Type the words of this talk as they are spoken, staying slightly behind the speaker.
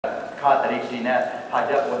caught that HDNet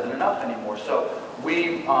high def wasn't enough anymore. So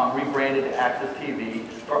we rebranded to Access TV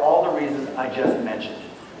for all the reasons I just mentioned.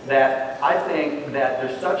 That I think that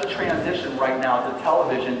there's such a transition right now to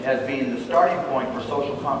television as being the starting point for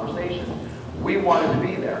social conversations. We wanted to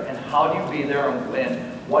be there. And how do you be there, and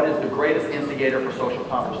what is the greatest instigator for social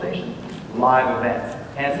conversation? Live events.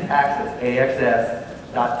 Hence Access,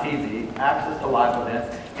 AXS.TV, access to live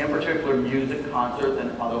events, in particular music, concerts,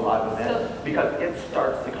 and other live events, because it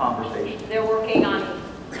starts the conversation. They're working on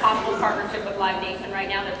possible partnership with Live Nation right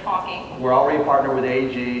now. They're talking. We're already partnered with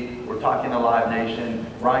AG. We're talking to Live Nation.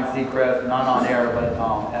 Ryan Seacrest, not on air, but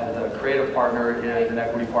as a creative partner, is an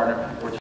equity partner. We're